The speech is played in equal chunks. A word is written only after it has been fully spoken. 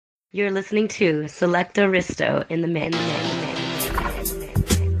You're listening to Selecta Risto in the man.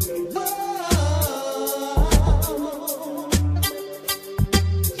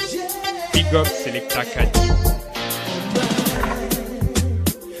 Big up Selecta Kadi.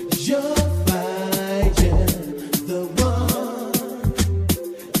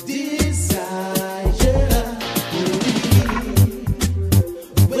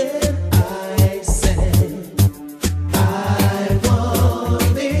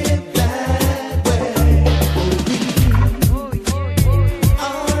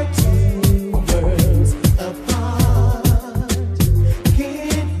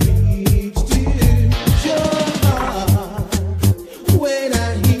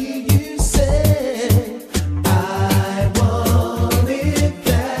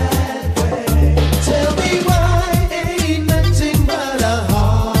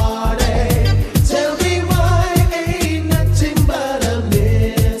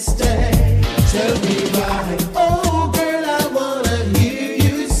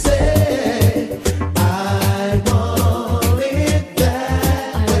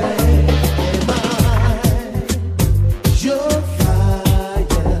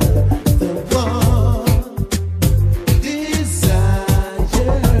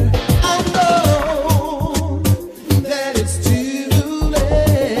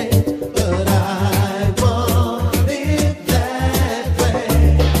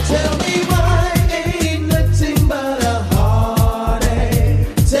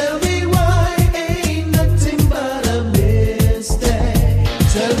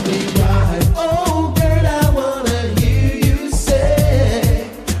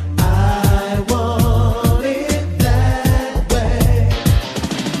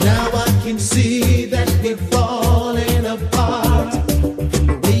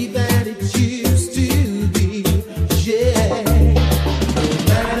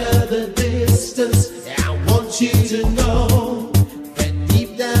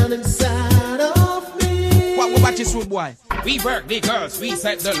 We work the girls, we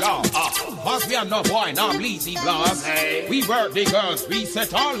set the law. Cause we are no boy, no bleezy blast. We work the girls, we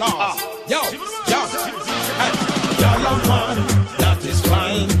set our laws. Yo, hey. Girl and man, that is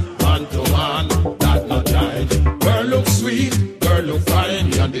fine. Man to man, that not right. Girl look sweet, girl look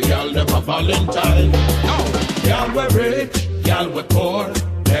fine. And the girl never Valentine. No, girl we rich, girl we poor.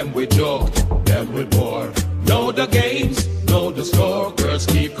 Them we joke, them we bore. Know the games, know the score. Girls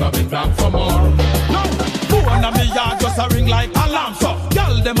keep coming back for more. No. One of me yard just a ring like alarm, so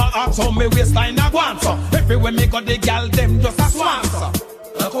girl them a ask how me waistline a gwan, so everywhere me go the girl them just a swan, so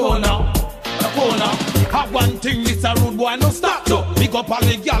a corner. Have one thing, this a rude boy no stop to. Big up all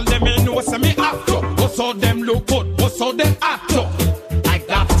the girl them me know say me have to. But so them look good, but so them act to. I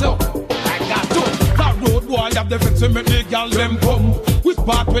got to. That road boy have the vex to make the girl them come. Which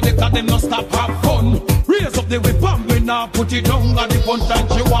part where they can them no stop have fun. Raise up the weapon, we now put it down at the punch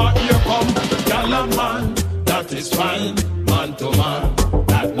and she want here come. Girl and man, that is fine, man to man,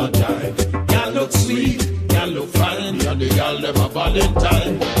 that not jive. Girl look sweet, girl look fine, and the girl never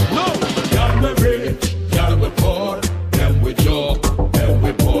Valentine. No, girl we rich, girl we poor, them we joke, them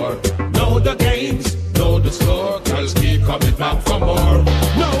we poor. Know the games, know the score, girls keep coming back for more.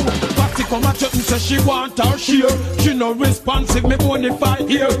 No, Patty come at you and say she want her share. She no responsive, me bonafide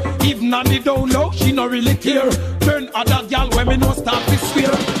here. Even on the down low, she no really care. Turn other girl when me no start to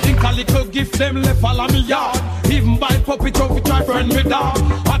swear. Think a little gift them left all of me yard. Even buy puppy trophy try friend me dog.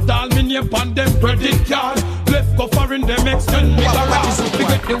 Add all me name on them credit card. Left cover in them extend me garage.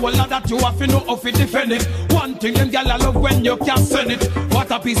 Forget the whole of that you have to know how to defend it. One thing them girl I love when you can send it.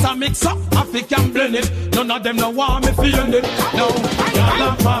 What a piece of mix up, if you can blend it. None of them no want me feeling it. No, girl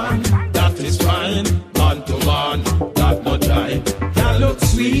and man, that is fine. Man to man, that no jive. Girl look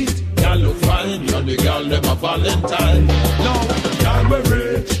sweet, girl look fine. You're the girl never Valentine. No, girl we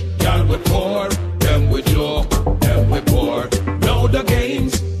rich, girl we poor. Them we joke, them we poor. Know the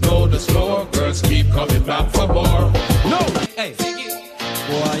games, know the score. Girls keep coming back for more. No, hey.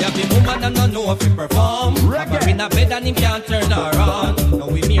 Boy, I be woman and I know if he perform. Have her in a bed and him can't turn her on. Now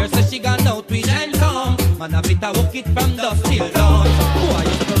we mirror say she gone out with and come. Man a bit a walk it from dusk till dawn. Boy,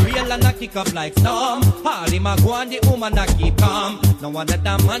 used to real and a kick up like storm. All him a go and the woman a keep calm. No wonder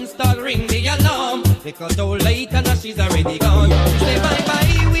that man start ring the alarm. Because too late and now she's already gone. She say bye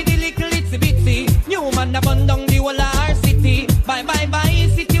bye with the little itsy bitsy. New man a bun down the whole of our city. Bye bye bye,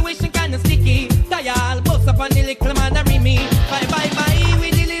 situation kinda sticky. Tie all bust up on the little man a ring me. Bye bye bye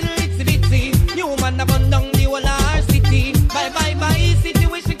with the little itsy bitsy. New man a bun down the whole of our city. Bye bye bye,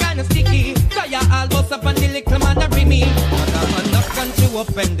 situation kinda sticky. Tie all bust up on the little man a ring me. Man a knock and she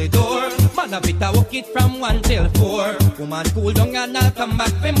open the door. Man a bit a walk it from 1 till 4. Woman cool down and I'll come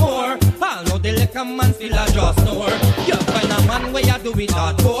back for more. I'll know the liquor man still a just snore. You find a man where you do it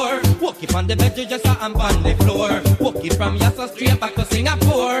hardcore. Walk it on the bed, you just a amp on the floor. Walk it from Yassa straight back to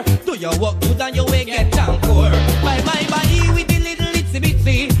Singapore. Do your work good and you will get encore. Bye bye bye with the little itsy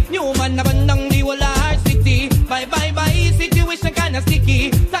bitsy. New man a bun down the whole of our city. Bye bye bye, situation kinda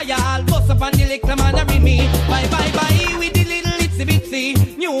sticky. Tire all bust up on the liquor man a bring me. Bye bye bye with the little itsy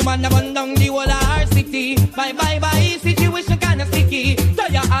bitsy. New man a bun down the whole of our city. Bye bye bye, situation kinda sticky.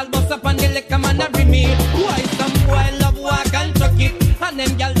 Tire all bust up on the liquor man a bring me. Why some boy love walk and truck it, and them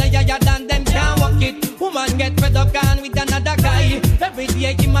gyal they higher than them can't walk it. Woman get fed up gone with another guy. Every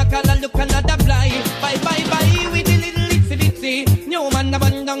day him a call and look another fly. Bye bye bye with the little itsy bitsy. New man a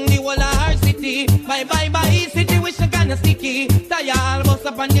bun down the whole of our city. Bye bye bye, situation kinda sticky. Tire all bust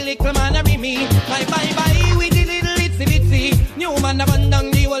up on the little man a bring me. Bye bye bye with the little itsy bitsy. New man a bun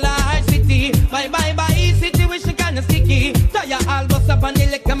down the whole of our city. Bye bye bye, situation kinda sticky. Tire all bust up on the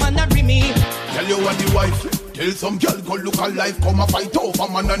little man a bring me. Tell you what the wife. Tell some girl go look alive, come a fight over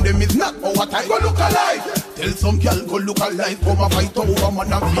man and them is not our time. Go look alive. Tell some girl go look alive, come a fight over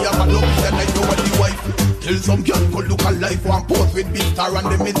man and fear man up here and you what the wife. Tell some girl go look alive, one pose with big star and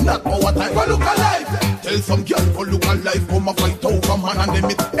them is not our time. Go look alive. Tell some girl go look alive, come a fight over man and them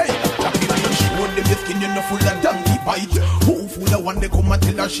is hey. Chappy being show them the skin you know full of donkey bite. Who full of one they come and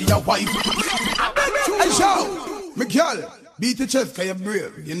tell her she a wife. Hey shout, me girl. Beat the chest, cause you're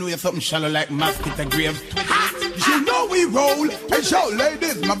brave. You know you're something shallow like mosquito grave. You know we roll. Hey, shout,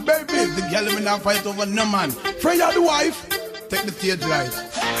 ladies, my babies. The girl will not fight over no man. Friend of the wife, take the stage light.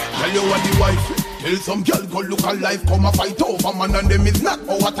 Tell you what the wife. Tell some girl go look alive, come a fight over man and them is not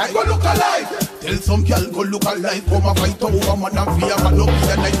our time. Go look alive. Tell some girl go look alive, come a fight over man and fear man up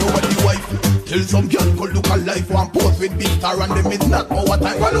here and I know what the wife. Tell some girl go look alive, one pose with big star and them is not our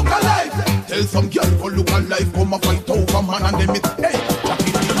time. Go look alive. Tell some girl go look alive, come a fight over man and them is hey.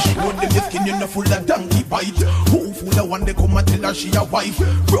 Chappy beach, show them the skin you know full of donkey bite. Who full of one they come and tell her she a wife.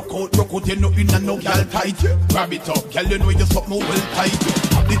 Broke out, you know in a no girl tight. Grab it up, girl you know you something well tight.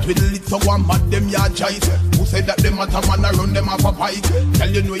 Have the twiddle it so one mad them ya jive. Who said that them at a man around them off a bike? Tell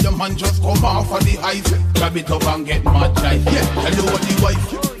you know your man just come off of the height. Grab it up and get mad jive. Yeah, tell you what the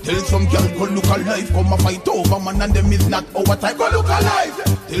wife. Tell some girl go look alive, come a fight over man and them is not our time. Go look alive.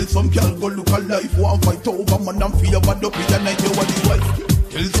 Tell some girl go look alive, want fight over man and fear bad up in the night. You what the wife.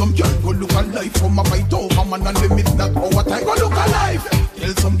 Tell some girl go look alive, come a fight over man and them is not our time. Go look alive.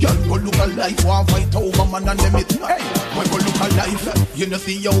 Tell some girl go look alive, want fight over man and them is hey. Why go look alive? You know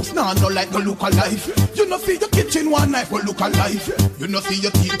see your house nah no like go look alive. You know see your kitchen one night go look alive. You know see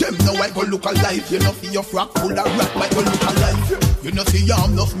your teeth them no why go look alive. You know see your frock full of rat why go look alive. You know see your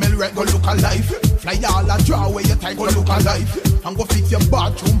arm no smell right go look alive. Fly all a draw where you tie go look alive. And go fix your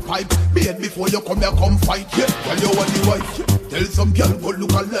bathroom pipe. Bathe before you come here come fight. Yeah, tell you what the wife. Tell some girl go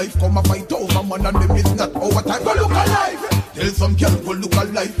look alive, come a fight over man and them is not our time. Go look alive. Tell some girl go look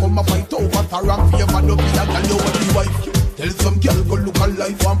alive, come a fight over Taram favor no be a tell you what the wife. Tell some girl go look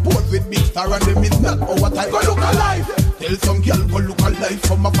alive, one pose with big star and them is not our time. Go look alive. Tell some girl go look alive,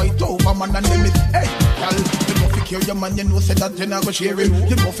 come a fight over man and them is hey. Girl, you know fi care your man, you know say that you not go share him.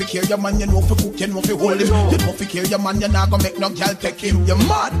 You know fi care your man, you know fi cook, you know fi hold him. You know fi care your man, you not go make no girl take him. You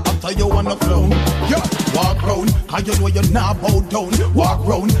mad after you wanna clown. Yeah, walk round, cause you know you not bow down. Walk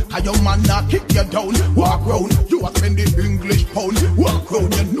round, cause your man not kick you down. Walk round, you a spend the English pound. Walk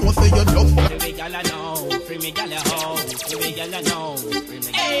round, you know say you just free me gyal I know, free me gyal I know, free me gyal I know, free me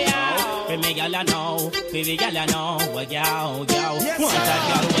gyal I know, free me gyal I know, free me gyal I know, gyal gyal. Want a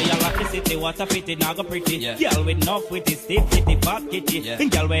gyal where you rock the city, what a fitty, now go pretty. Gyal with enough with the stiff, fitty, fat kitty.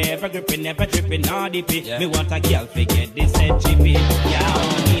 Gyal where ever gripping, never tripping, nah dippy. Me want a gyal forget this head chippy.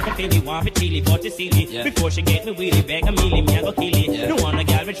 Gyal need to feel me, want me chilly, but it's silly. Before she get me wheelie, beg a mealy, me I go kill it. No want a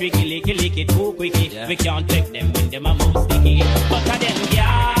gyal with tricky, lick it too quicky. We can't take them when them a move sticky. But a them gyal,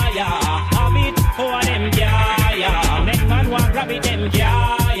 have it, oh a them gyal, make man want grab it, them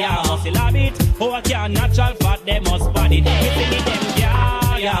gyal, hustle have it, oh a can natural fat, them must body. Me sing it, them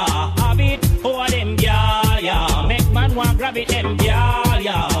gyal, have it, oh a them gyal, make man want grab it, them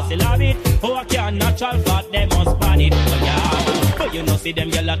gyal, hustle have it, oh a can natural fat, them must body. But you know see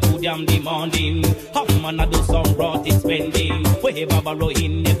them gyal too damn demanding. Half man a do some rotty spending. We have borrow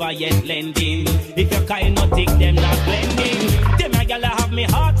in, never yet lending. If you kind not take them not blending. Them a gyal have me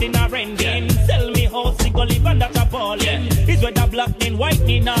heart in a rending. Sell me house, go live and that a ballin'. It's whether black then white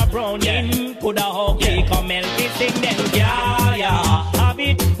in a brown in. Coulda hug me, come help me sing them gyal, have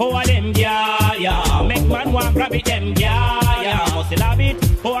it, oh a them gyal, make man want grab it, them gyal, must have it,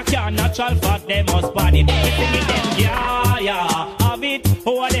 oh a can natural fat, them must body. Me sing it them gyal, have it,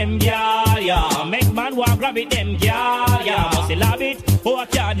 oh a them gyal, want grab it, them girl. Yeah, must love it. Oh, I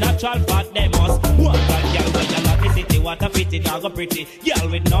can't natural fat, them must. Want that girl where you love the city, what a pity, dog a pretty. Girl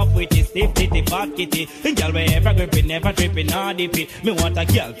with no pretty, stiff titty, fat kitty. And girl where ever gripping, never tripping, or dippy. Me want a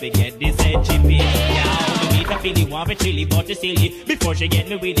girl to get this head chippy. Yeah, me meet a feeling, want me chilly, but you silly. Before she get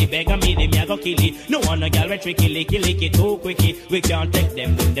me with the beg and me, me I go kill it. No one a girl we tricky, licky, too quicky. We can't take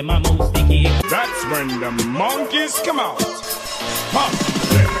them when them a mouth sticky. That's when the monkeys come out. Huh.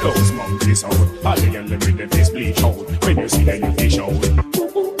 Let those monkeys out. All the girls with the face bleach out. When you see them, you fish out.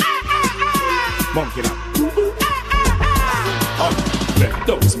 Monkey now. Huh. Let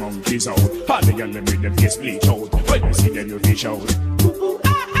those monkeys out. All the girls with the face bleach out. When you see them, you fish out.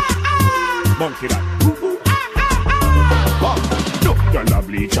 Monkey now. Huh. No girl a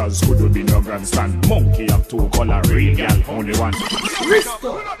bleachers could be no grandstand. Monkey have two color, real girl only one.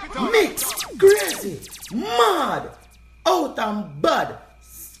 Risto, mix, crazy, mad, out and bad,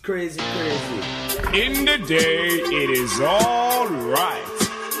 crazy. In the day it is all right,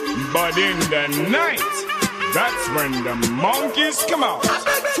 but in the night, that's when the monkeys come out.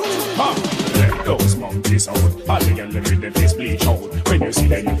 Huh. Let those monkeys out. All the girls with the face bleach out. When you see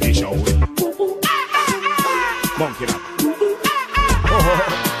them, you fish out. Monkey now.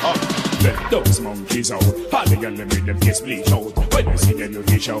 Let those monkeys out. All the girls with the face bleach out. When you see them, you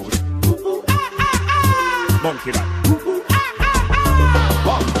fish out. Monkey now.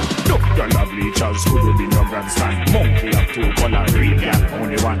 No girl a bleachers could be no grandstand. Monkey have two color, real girl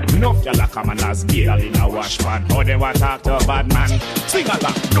only one. Enough girl a come and as girl in a wash pan. How they want talk to a bad man? Sing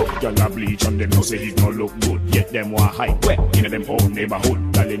along. No girl a bleach and them know say it no look good. Yet them want hide well in them own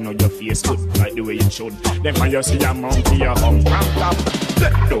neighborhood. Girl, you know your face good like the way it should. Then when you see a monkey, you hung cramped up.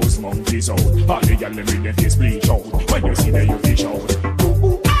 Let those monkeys out. All the girl with their face bleach out. When you see them, you fish out.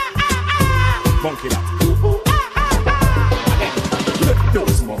 Monkey now. Let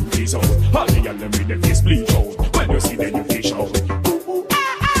those monkeys out. All the girls with their face bleach out. When you see them, you fish out.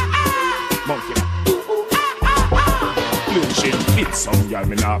 Monkey now. Clean fit some girl,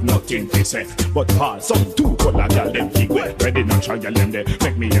 me nah have nothing to say. But call some two color girl, them big way. Ready natural girl, them there.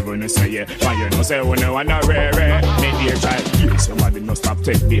 Make me ever no say yeah. But you know say when you wanna rare. Make dear child feel somebody no stop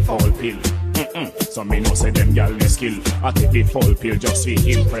take the fall pill. So me no say them gal no skill. I take the full pill just to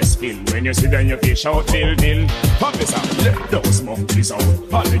impress feel. When you see them you fish out dill. Officer, let those monkeys out.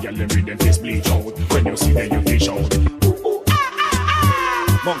 All the gal them with them face bleach out. When you see them you fish out.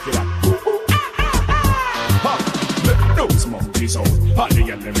 Monkey that. Let those monkeys out. All the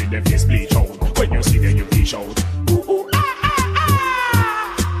gal them with them face bleach out. When you see them you fish out.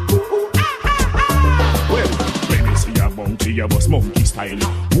 Monkey, you bust monkey style.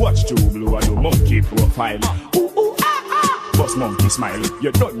 Watch True Blue and do monkey profile. Bust monkey smile.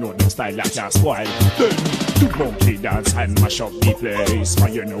 You don't know them style that can't spoil. Then do monkey dance and mash up the place. For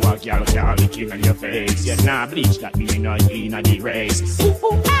you know a girl can't lick in your face. You nah bleach that me no clean at the race.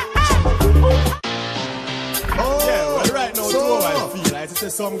 Well, right now, so I feel like say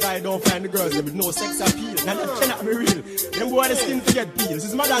some guy don't find the girls with no sex appeal. Now that cannot be real. Them boy the skin to get peeled. This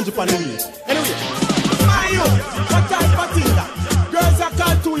is my dance on the wheel. Anyway. My youth, what type of thing that? Girls are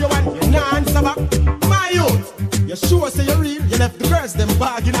called to you and you nah answer back. My youth, you sure say you're real. You left the girls them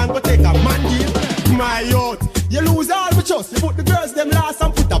bargain and go take a man deal. My youth, you lose all the trust. You put the girls them last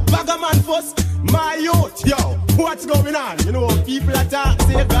and put a bag of man first. My youth, yo, what's going on? You know people attack,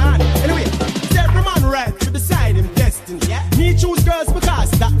 say you're gone. Anyway, it's every man right to decide him destiny. Yeah. Me choose girls because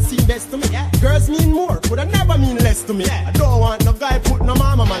that seem best to me. Yeah. Girls mean more, but I never mean less to me. Yeah. I don't want no guy put no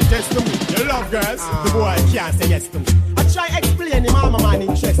mama man test to me. You love girls, the boy can't say yes to me. I try explain him mama man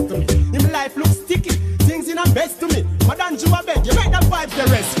interest to me. Him life looks sticky, things in a best to me. Madam you a beg, you make the vibes the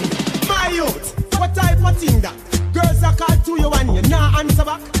rest me. My youth, what type of thing that? Girls are called to you and you nah answer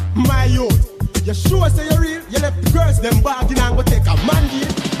back. My youth, you sure say you're real? You left the girls them bargain and go take a man deal.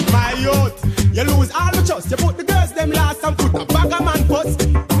 My youth, you lose all the trust. You put the girls them last and put a bag of man first.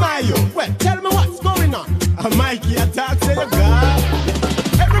 My youth, well, tell me what's going on. A Mikey attack say you gone.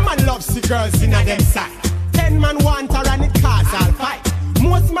 Every man loves the girls in a them side. 10 man want her and it cause all fight.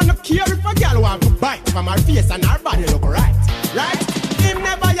 Most man don't care if a girl want to bite from her face and her body look right. Right? Him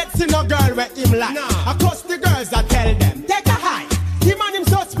never yet see no girl where him like. Nah. Across the girls that tell them, take a hike. Him and him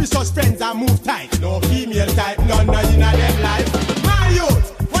suspicious friends and move tight. No female type, none in a them life. My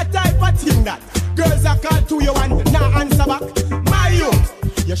youth, what type of thing that? Girls are called to you and you nah answer back. My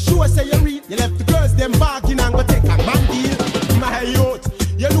youth, you sure say you're real? You left the girls them bargain and go take a man deal. My youth,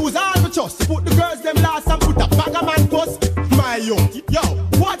 you lose all the trust. You put the girls them last and put a bag of man first. My youth, yo,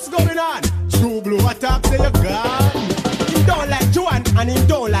 what's going on? True Blue attack say you're gone. Him don't like Joanne and him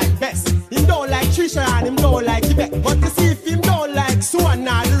don't like Bess. Him don't like Trisha and him don't like Quebec. But to see if him don't like Swan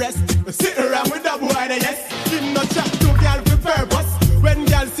and the rest, sitting around with that boy then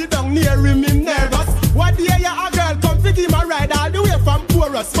man near him nervous. What day ya a girl come to give him a ride all the way from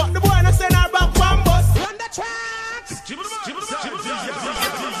Porus, but the boy no send her back from bus. Run the tracks. You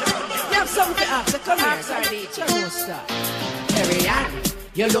have something to ask, come here. Sorry, Carry on.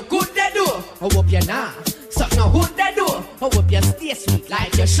 You look good they do. I hope you not. Suck no hood they do. I hope you stay sweet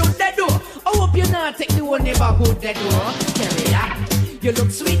like you should they do. I hope you not take the whole neighborhood they do. Carry on. You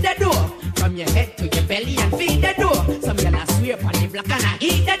look sweet they do. From your head to your belly and feet they do. Some you not swear on the block and I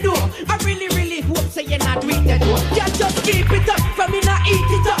eat they do. I really hope say you're not weak they do. You just keep it up. From me not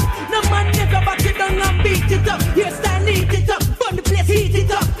eat it up. No man never back it down and beat it up. You stand eat it up. Burn the place heat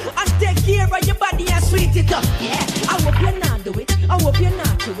it up. And take care of your body and sweet it up. Yeah, I hope you not do it. I hope you're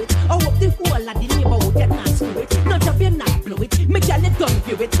not do it. I hope the whole of the neighborhood you not screw it. Not of you not blow it. Make your leg gun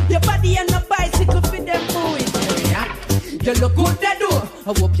view it. Your body and a bicycle for them do it. You look good they do.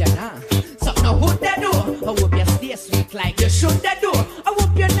 I hope you're not. Something no good they do. I hope you stay sweet like you should they do. I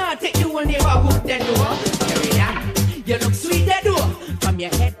hope you're not take the whole neighborhood they do. Carry on. You look sweet they do. From your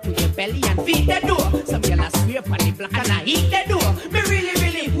head to your belly and feet they do. Some you not swear on the block and I eat they do. Me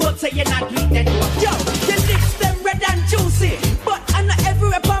really hope say you're not weak they do. Yo, your lips them red and juicy. But I know every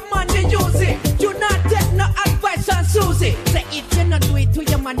rapper man they use it. You not take no advice on Susie. Say if you not do it to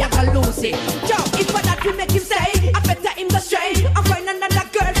your man you gonna lose it. Yo, if for that we make him say I better him go straight. I'm find another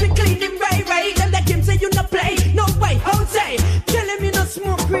girl to clean him right. And let him say you not play. No way, how say? Tell him you not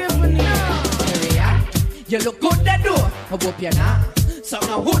smoke craven. You look good they do. I hope you not. So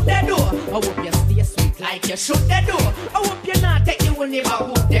now who they do? I hope you stay sweet like you should they do. I hope you not take the whole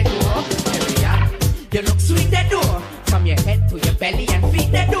neighborhood they do. You look sweet they do. From your head to your belly and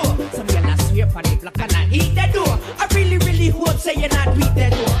feet they do. Some you not swear on the block and I eat they do. I really hope say you're not weak they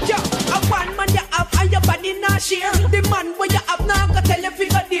do. Yo, a one man you have and your body not share. The man where you have now go tell your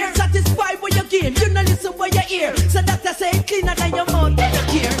figure dear. Satisfy what you gain, you not listen what you hear. So that I say cleaner than your mouth, they don't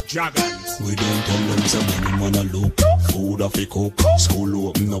care. Dragons. We don't tell them some money man a look. Food off a cook. School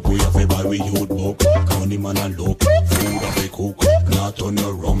open up we have a buy we youth book. Money man a look. Food off a cook. Not on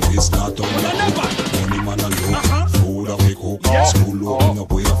your rum, it's not on your cook. Money man a look. Food off a cook. School open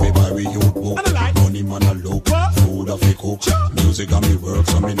up we have a buy we youth book. Money man a look. Food off a cook. Music and me work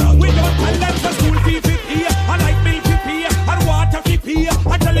so me not. We don't tell them for school fee here. I like milk fee and water fee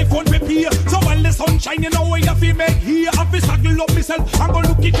and telephone fee. So when the sun shine you know what you have to make here. I have to saddle up myself and go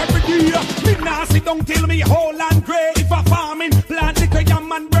look it every day. Me nah sit down till me whole and grey. If I farming, plant the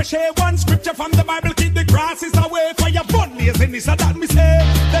yam and brush hay. One scripture from the Bible, keep the grasses away. For your bun lazy, so that me say.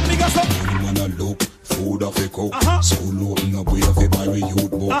 Then me go so. Money man a look, food off a cook. School open up we have a buy we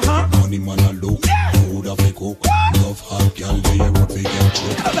youth book. Money man a look, food off a cook. Love hard girl they a road we get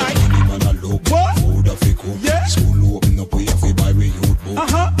through. Money man a look, food off a cook. School open up we have a buy we youth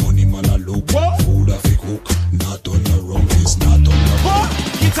book. Money man a look, food off a cook. Not on the wrong, it's not on the wrong.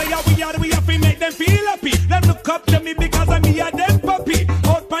 Kids say how we have to make them feel happy. Them look up to me because I'm me a them puppy.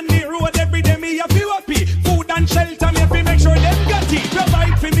 Out on the road every day me a feel happy. Food and shelter me have to make sure them got it.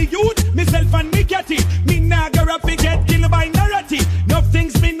 Provide for me youth, myself and me get it. Me nah go rap get killed by narrative. No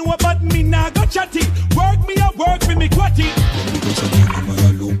things me know but me nah go chatty. Work me a work for me quatty.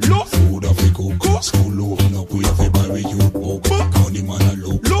 Look, food off a cook. School open up we have a buy we youth book. Money man a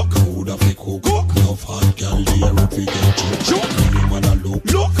look, food off a cook. Love hard girl they a road we get through. Money man a look,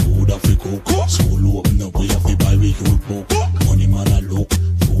 food off a cook. School open up we have a buy we youth book. Money man a look,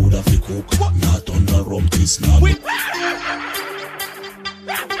 food off a cook. Not on the rum, this not.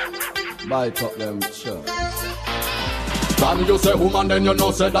 Bite up them sure. From you say woman then you know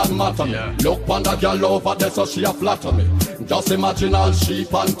say that matter me. Look on the girl over there so she a flatter me. Just imagine all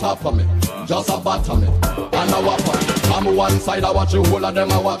sheep on top of me. Just a batter me and a whopper me. From one side I watch you whole of them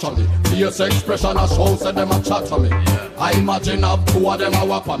a watch me. Face expression a show say them a chatter me. I imagine have two of them a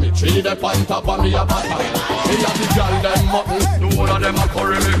whopper me. Three them on top of me a batter me. Me a the girl them mutton. The whole of them a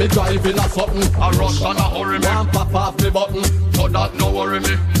curry me. Me driving a something. A rush and a hurry me. One pop off me button. So that no worry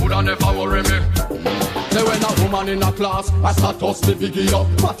me. Woulda never worry me. Say when a woman in a class, I start to the biggie up.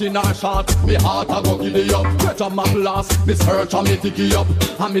 Fat in her shot, me heart a go giddy up. Get a my glass, me search and me diggy up.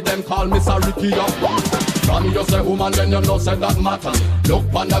 And me them call me Ricky up. From you say woman then you know say that matter.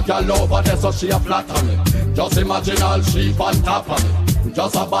 Look on the girl over there so she a flatter me. Just imagine all sheep on top of me.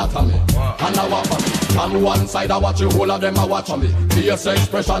 Just a batter me, and a whopper me. From one side I watch you whole of them a watch me. Face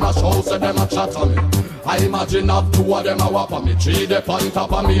expression a show say them a chatter me. I imagine have two of them a whopper me. Three them on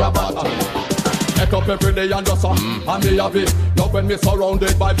top of me a batter me. Get up every day and just and me have it. Love when me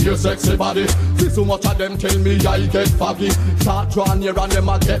surrounded by pure sexy body. See so much of them tell me I get foggy. Start drawing near and them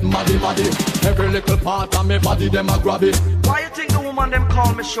a get maddy. Every little part of me body them a grab it. Why you think the woman them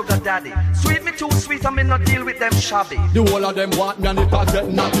call me sugar daddy. Sweet me too sweet, I me not deal with them shabby. The whole of them want me and it a get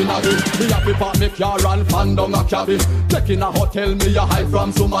nothing of it. Me happy park me car and fan down a cabin. Taking a hotel, me a hide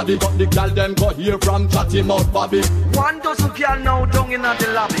from somebody. But the gal them go hear from chatty mouth Bobby. One dozen gal now down in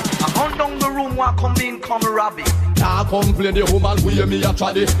the lobby. I hunt down the room while come in, come robby. Nah complain the woman wear me a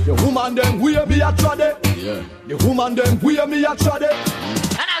traddy. The woman them wear me a traddy. Yeah. The woman them wear me a traddy.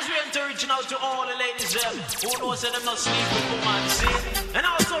 And as we enter reaching out to all the ladies who knows that them not sleep with woman, see? And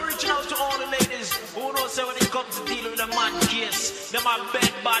also reaching out to all the ladies who knows that when it comes to dealing with a man case, them are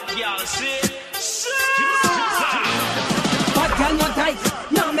bad girl, see? Bad girl no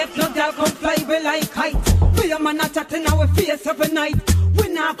dice, now make no girl come fly we like kite. We a man a chat in our face every night. We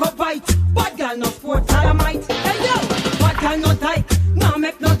not go bite, bad girl no sport dynamite. Hey yo, bad girl no dice, now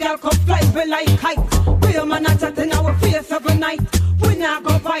make no girl come fly we like kite. We a man a chat in our face every night. We not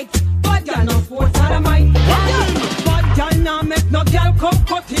go bite, bad girl no sport dynamite. Hey yo, bad girl now make no girl come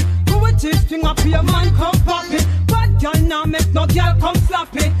cut it. Do a cheap string up your man come pop it. Bad girl now make no girl come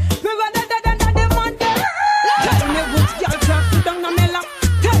slap it. We rather than the man there. Tell me which girl can't sit down on me lap.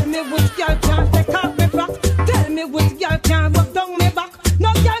 Tell me which girl can't take off me frock. Tell me which girl can't rub down me back.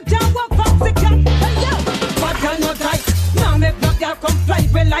 No girl can't walk past the cat. Hey yo, bad girl no tight. Now make no girl come fly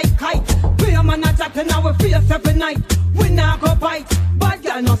we like kite. We a man a chat in our face every night. We not go bite. Bad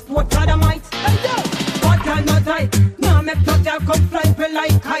girl no sport dynamite. Hey yo, bad girl no tight. Now make no girl come fly we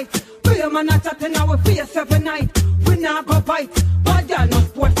like kite. We a man a chat in our face every night. We not go bite. Bad girl no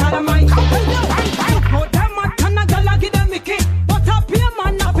sport dynamite. Hey yo, support them man and a girl a give them Mickey. But a pay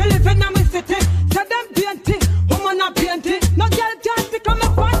man not fi live in a me city. Say them painty, woman a painty. No girl can't stick on me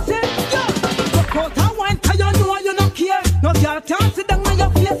fancy. Yo, support a wine 'cause you know you no care. No girl can't sit down on your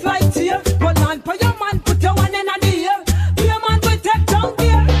face like tear. But land for your man, put your one in the air. Be a man we take down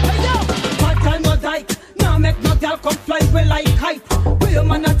there. Hey yo, bad girl no dyke. Now make no girl come fly we like kite. We a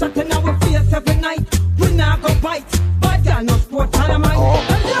man a chat in our face every night. We not go bite. Bad girl no sport dynamite.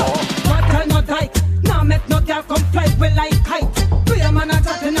 Hey yo, bad girl no dyke. Now make no girl come fly we like kite. We a man a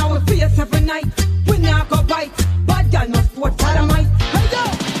chat in our face every night. We not go bite. Bad girl no sport dynamite. Hey yo,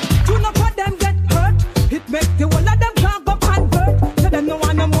 two no for them get hurt. It make the whole of them can't go convert. So them no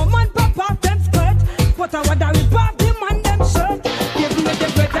want no more man pop off them skirt. But I would rip off the man them shirt. Give me the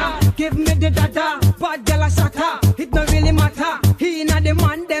better, give me the dada. Bad girl a shatter, it no really matter. He inna the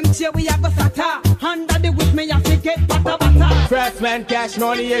man them chair we a go satter. Under the whip me a fi get butter. First man cash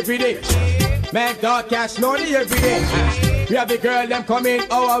money every day. Make dog cash money every day. We have the girl them coming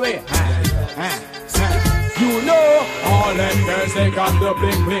our way. You know, all them girls they got the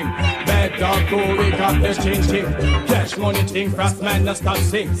bling bling. Make dog go, we got the ching ching. Cash money thing, fast man the stop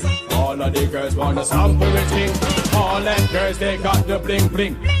sing. All of the girls wanna sample it thing. All them girls they got the bling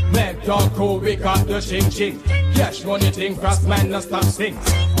bling. Make dog go, we got the ching ching. Cash money thing, fast man the stop sing.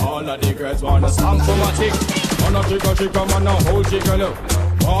 All of the girls wanna sample my thing. Wanna jiggle, man a whole jiggle up.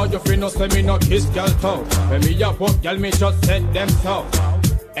 All your friends say me no kiss girl toe. When me a fuck girl, me just set them so.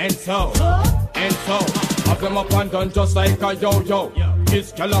 And so, and so. Have them up and down just like a yo-yo.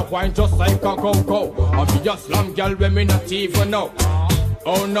 Kiss girl a wine just like a go-go. I be a slam girl when me not even know.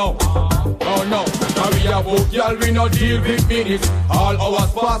 Oh no, oh no. Carry a book girl, we no deal with minutes. All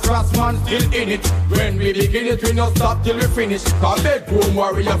hours pass, fast man still in it. When we begin it, we no stop till we finish. Cause bedroom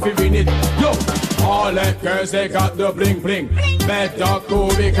warrior fi win it. Yo! All them girls, they got the bling bling. Bad dog go,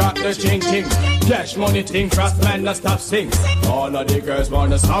 we got the ching ching. Cash money thing, fast man, no stop sing. All of the girls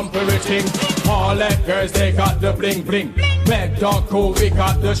wanna sample it thing. All them girls, they got the bling bling. Bad dog go, we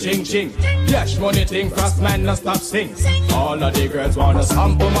got the ching ching. Cash money thing, fast man, no stop sing. All of the girls wanna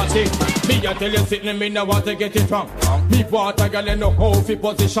sample my thing. Me a tell you sitting, me no want to get it wrong. Me want a girl in no how fi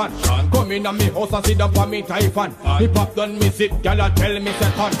position. Come in a me house and sit down for me typhon. Me pop done me sit, girl a tell me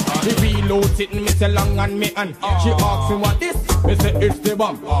second. Me reload sitting, me say long and me and. She ask me what this, me say it's the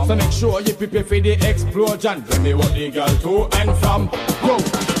bomb. So make sure you prepare for the explosion. Tell me what the girl to and from. Yo,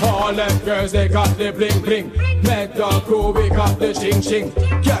 all them girls they got the bling bling. Make the crew we got the ching ching.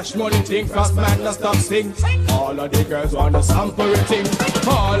 Cash money thing, fast man no stop sing. All of the girls wanna sample it thing.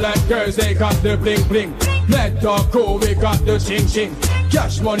 All them girls they got the bling bling. Make the crew we got the ching ching.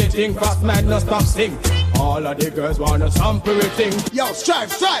 Cash money thing, fast man no stop sing. All of the girls wanna sample it thing. Yo,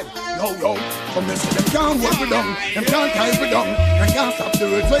 strive. Yo. Come and see them can't work it down. Them can't tie it down. Them can't stop the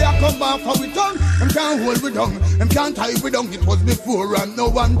road. So you come back for we done. them can't hold we down, them can't tie we down. It was before and no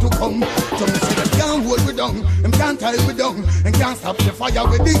one to come. So me say them can't hold we down, them can't tie we down, and can't stop the fire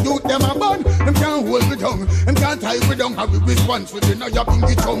with the youth them a burn. Them can't hold we down, them can't tie we down. How we response with the now you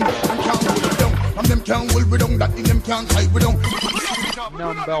pinky tongue. Them can't hold we down, and them can't hold we down. That in them can't tie we down.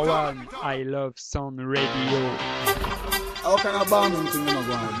 Number one, I love Sound Radio. How can I bomb them thing them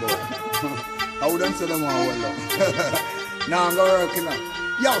go on, boy? I wouldn't say them all well up. Now I'm gonna work it out.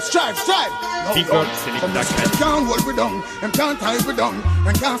 Yo, strive! Big up, Selecta Cat. Them can't hold we down, them can't tie we down,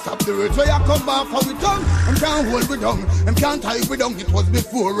 them can't stop the road. So you come back for we done. Them can't hold we down, them can't tie we down. It was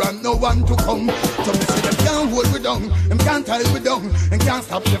before and no one to come. So me say them can't hold we down, them can't tie we down, them can't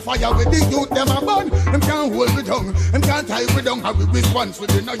stop the fire with the youth them a burn. Them can't hold we down, them can't tie we down. How we response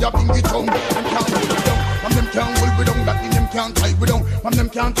with the now you pinky tongue. Them can't hold we down, and them can't hold we down. That mean them can't tie we down. From them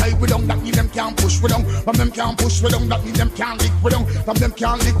can't tie we down. That mean them can't push we down. From them can't push we down. That mean them can't lick we down. From them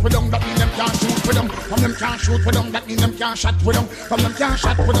can't lick we down. That mean them can't shoot with them. From them can't shoot with them. That mean them can't shot with them. From them can't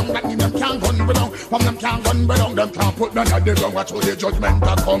shot with them. That mean them can't gun with them. From them can't gun with them. Them can't put none of the ground. Watch how the judgment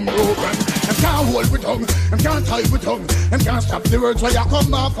that come open. Them can't hold with tongue. Them can't tie with tongue. Them can't stop the words where you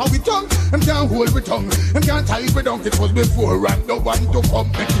come off of with tongue. Them can't hold with tongue. Them can't tie with tongue. It was before and no one to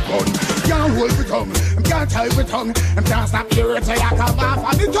come make it gun. Can't hold with tongue. Them can't tie with tongue. Them can't stop the words where you come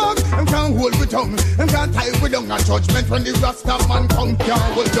off of the tongue. Them can't hold with tongue. Them can't tie with tongue. A judgment when the Rasta man come.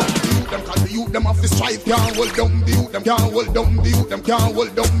 Can't hold down the youth. Them cause the youth them off the strife. Can't hold down the youth. Them can't hold down the youth. Them can't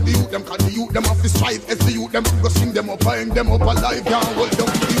hold down the youth. Them cause the youth them off the strife. As the youth them go sing them up, hang them up alive. Can't hold down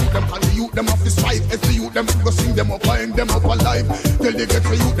the youth. Them cause the youth them off the strife. As the youth them go sing them up, hang them up alive. Till they get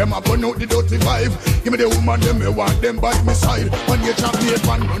to youth them up burn out the dirty vibe. Give me the woman them, me want them by my side. When you chop me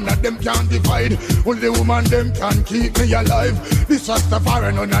one, none of them can divide. Only woman them can keep me alive. This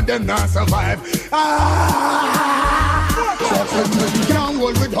Rastafari, none of them not survive. Them can't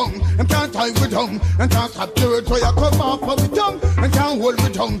hold with tongue, them can't tie with tongue, them can't stop the words where you come off of with tongue. Them can't hold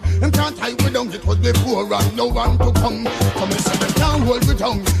with tongue, them can't tie with tongue. It was before and no one to come. So me say them can't hold with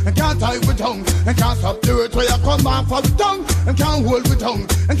tongue, them can't tie with tongue, them can't stop the words where you come off of with tongue. Them can't hold with tongue,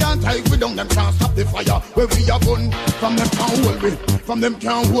 them can't tie with tongue. Them can't stop the fire where we are born. From them can't hold with, from them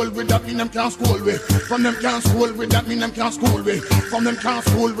can't hold with. That mean them can't school with. From them can't school with. That mean them can't school with. From them can't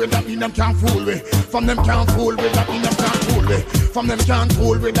school with. That mean them can't fool with. From them can't fool with. That mean them can't fool with. From them can't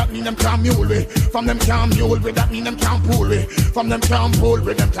fool with. That mean them can't mule with. From them can't mule with. That mean them can't fool with. From them can't fool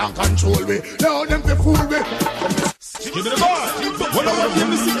with. Them can't control with. Now them can fool with. Give me the bar. When I want to give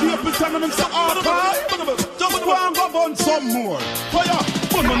me secret up and tell them so hard. Just go and go burn some more. Fire.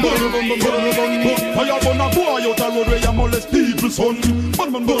 Fire burn a boy out the road where you molest people, son.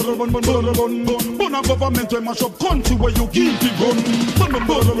 Burn a government where mash up country where you give the gun.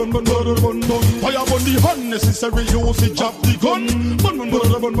 Fire burn the unnecessary usage of the gun.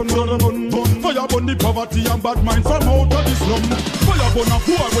 Fire burn the poverty and bad mind from out of the slum. Fire burn a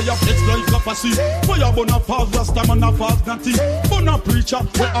boy where you flex like capacity. Fire burn a false rasta man a false nanty. Burn a preacher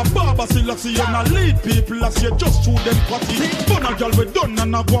where a barber Selassie and a lead people as you just shoot them party. Burn a girl with done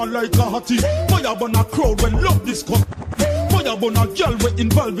and a go like a hottie. Fire burn a crowd when love discuss. Fire burn a girl we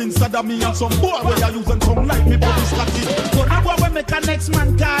involving Saddam and some boy where you using tongue like me for this catty. Burn a boy when make a next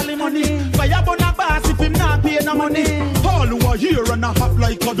man call him money. Fire burn a boss if him not pay no money. All who are here and a hot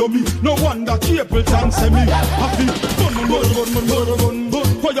like a dummy. No wonder Capleton say me happy. Burn.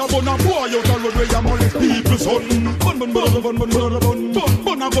 Fire burn a boy out the road where you molest people, son. Burn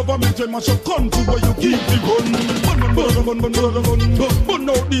a government where mash up country where you keep the gun. Burn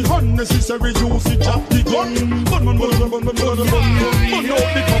out the unnecessary usage of the gun. Burn out the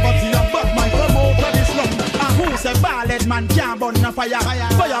poverty and bad mind from out of the slum. Who say bald man can't burn a fire?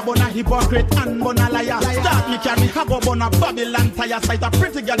 Fire burn a hypocrite and burn a liar. Start me carry have a burn a Babylon tire. Sight a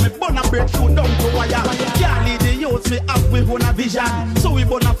pretty girl me burn a breadfruit down to wire. Can't lead the youths me have we own a vision. So we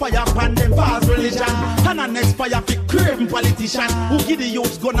burn a fire pan them false religion. And a next fire fi craving politician who give the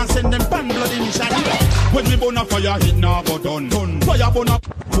youths gun and send them pan bloody mission. When we burn a fire it now go done. Fire burn a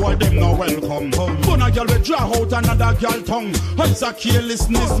boy them no welcome. Burn a girl we draw out another girl tongue. It's a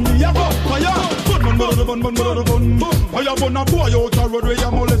carelessness me a go fire. Burn. Fire burn a boy out the road where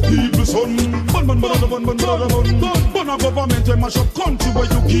you molest people, son. Burn a government where mash up country where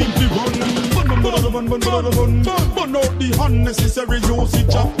you keep the gun. Burn out the unnecessary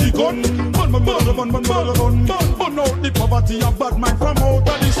usage of the gun. Burn out the poverty and bad mind from out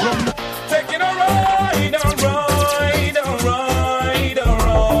of the slum. Taking a ride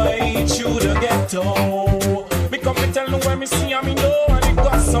through the ghetto. Because me tell them where me see and me know and it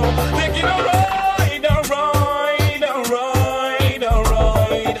got so. Taking a ride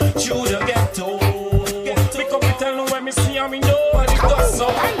through the ghetto. Because me tell them where me see and me know and it got so.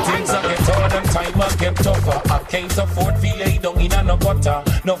 Things are get hard and time them tougher. I can't afford to lay down in a no gutter.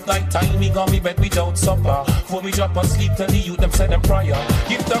 Enough night time, me got me bed without supper. For me drop asleep, tell the youth them say them prayer.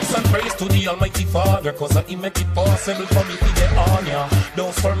 Give thanks and praise to the Almighty Father, cause He make it possible for me to get on ya.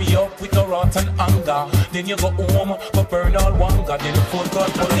 Don't spur me up with no rot and anger. Then you go home, but burn all wanga. Then you phone call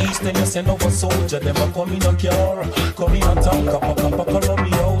police, then you send over soldier. Them a come in a car, come in a tanker, pack around me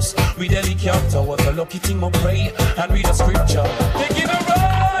house. With helicopter, what a lucky thing I pray and read a scripture. Taking a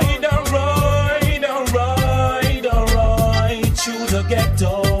ride, a ride, a ride, a ride through the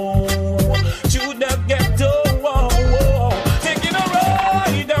ghetto, through the ghetto. Whoa, whoa. Taking a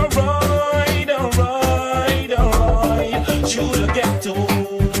ride, a ride, a ride, a ride through the ghetto.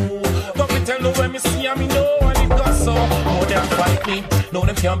 Come and tell me when me see me know and it got so. More than fight me, no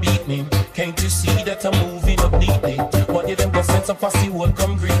them can't beat me. Can't you see that I'm moving up neatly? One of them go send some fussy will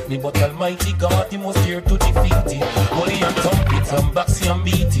come greet me, but Almighty God, He was here to defeat it. Holy and thump it, and backsy and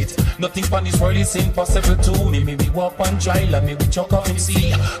beat it. Nothing from this world is impossible to me. Me we walk on dry land, me we chuck off in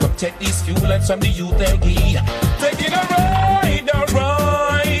sea. Come take these fuel lights from the youth they give. Taking a ride, a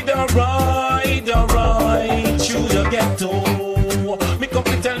ride, a ride, a ride through the ghetto. Me come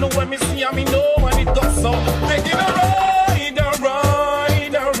to tell no when me see and me know when it goes so. Taking a ride, a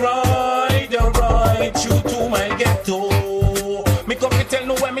ride, a ride, a ride through to my ghetto. Me come to tell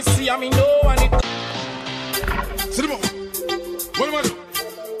no when me see and me know and it. See them up. What am I do?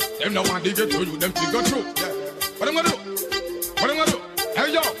 Them no want to get through you, them to go through. Yeah. What am I do? What am I do?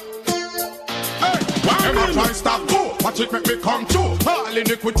 Hey yo. Hey, why am I trying to stop? Go. Watch it make me come true. All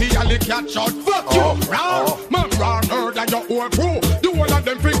iniquity, all the catch out. Fuck you. Man, run, murder your whole crew. The whole of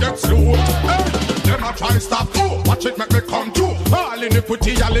them forget slow. Hey, them I try to stop. Oh, watch it make me come true. All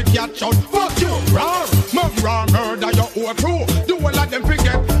iniquity, all the catch out. Fuck you. Man, murder your whole crew. The whole of them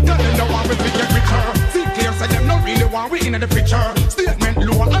forget. Tell them no one will forget richer. See clear, say them no really want we in the picture. Statement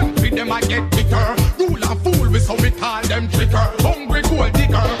low and feed them I get bigger. Rule and fool, we so we call them tricker. Hungry gold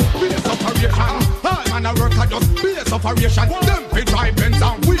digger. Base operation. All man a work a just base operation. Them fi drive Benz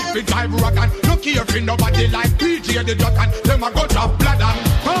and we fi drive Rogan. No care for nobody like PJ the Dragon. Them a go drop blood and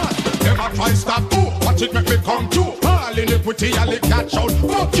heart. Them a try stop. Oh, watch it make me come true. All iniquity all the catch out.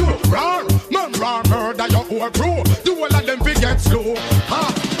 Fuck you. Roar. Man roar murder your whole crew. The whole of them fi get slow.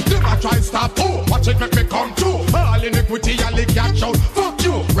 Ha. Them a try stop. Oh, watch it make me come true. All iniquity all the catch out. Fuck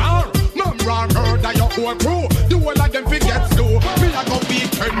you. Roar. Man roar murder your whole crew. The whole of them fi get slow. Me a go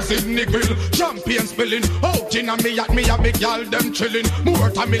weekends in the grill. Champagne spilling. Out in a me at me a big y'all them chilling. More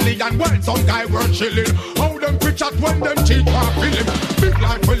than million while some guy were chilling. How them pitch at when them teeth are feeling. Big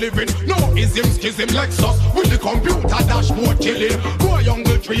life we living. No ism, schism, Lexus. With the computer dashboard killing. Boy young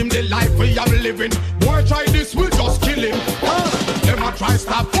will dream the life we am living. Boy try this, we just kill him. Them a try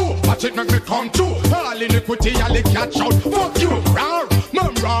stop. Oh, watch it make me come true. All iniquity all the catch out. Fuck you. Rawr.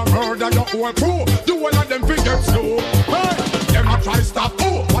 Man raw murder your whole crew. The whole of them figures slow. Hey. Them a try stop.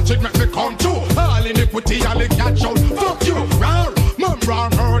 Oh, watch it make me come true. All iniquity all the catch out. Fuck you. Rawr. Man raw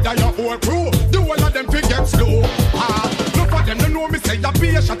murder your whole crew. The whole of them figures slow. Look at them, they know me say ya be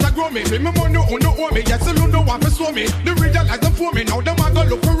a shot a grow me. Me money who no owe me. Yes, you know want to show me. They realize them for me. Now them a go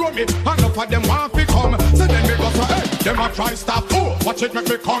look for me. And enough of them want to come. So then me go so hey. Them a try stop. Oh, watch it make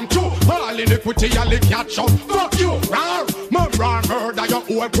me come true. All iniquity all the catch out. Fuck you. Rawr. Man raw murder your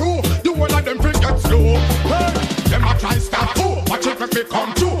whole crew. The whole of them figures slow. Hey. Them a try stop. Oh, watch it make me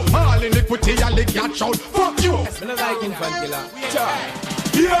come true. All iniquity all the catch out. Fuck you. Me no like infant killer.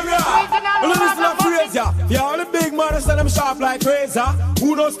 Here we are. Listen to phrase ya. Yeah, all the big man say them sharp like razor.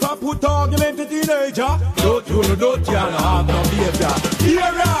 Who don't stop put argument to teenager? Don't you no have no behavior.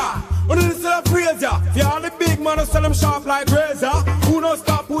 Here we are. Listen to phrase ya. Yeah, all the big man say them sharp like razor. Who don't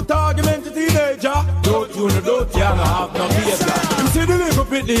stop put argument to teenager? Don't you no have no behavior. You see the little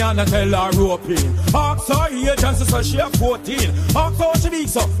Britney and I tell her roping. Ask her age and she say she 14. Ask her she weak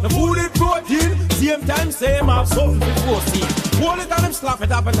so the food is protein. Same time same have something for 14. Hold it and him slap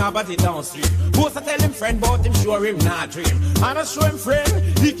it up and have it downstream. Post I tell him friend about him, sure him not dream. And I show him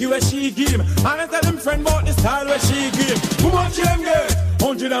friend, Dicky where she give him. And I tell him friend about the style where she give him. Who much him get?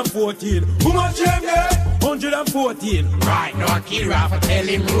 114. Who much him get? 114. Right now I kid Ralph, I tell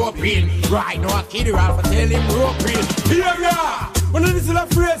him rope in. Right now I kid Ralph, I tell him rope in. Here we are. When this is a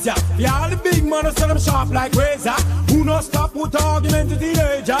phrase, yeah. Yeah, all the big man who sell them sharp like razor. Who no stop with argument to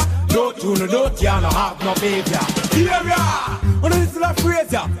teenager? Don't you no have no behavior. Here we are. When this is a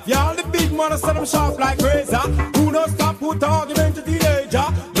phrase, yeah. Yeah, all the big man who sell them sharp like razor. Who no stop with argument to teenager?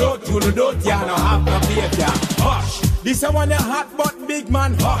 Don't you no have no behavior. Hush. This is one a hot but big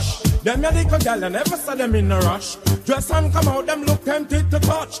man hush. Them a little girl, I never saw them in a rush. Dress and come out, them look tempted to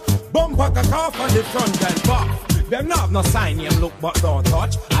touch. Bump a cock off on the front and back. Them not have no sign name look but don't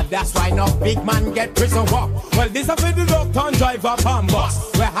touch. And that's why no big man get prison walk. Well, this a for the doctor and driver pan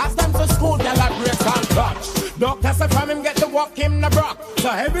bus. Where has them to school, girl a breaks and clutch. Doctor say from him get to walk him the brock. So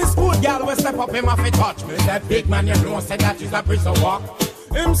every school girl will step up him off a touch. Me that big man you know say that is a prison walk.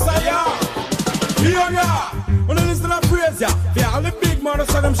 Him say yeah. When you listen to praise ya, they all the big man who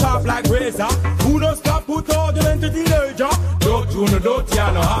say them sharp like razor. Who don't stop put all the into teenager? Don't you know, don't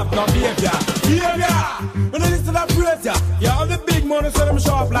ya no have no behavior. When you listen to praise ya, they all the big man who say them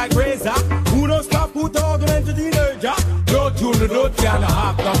sharp like razor. Who don't stop put all the into teenager? Don't you know, don't ya no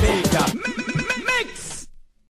have no behavior.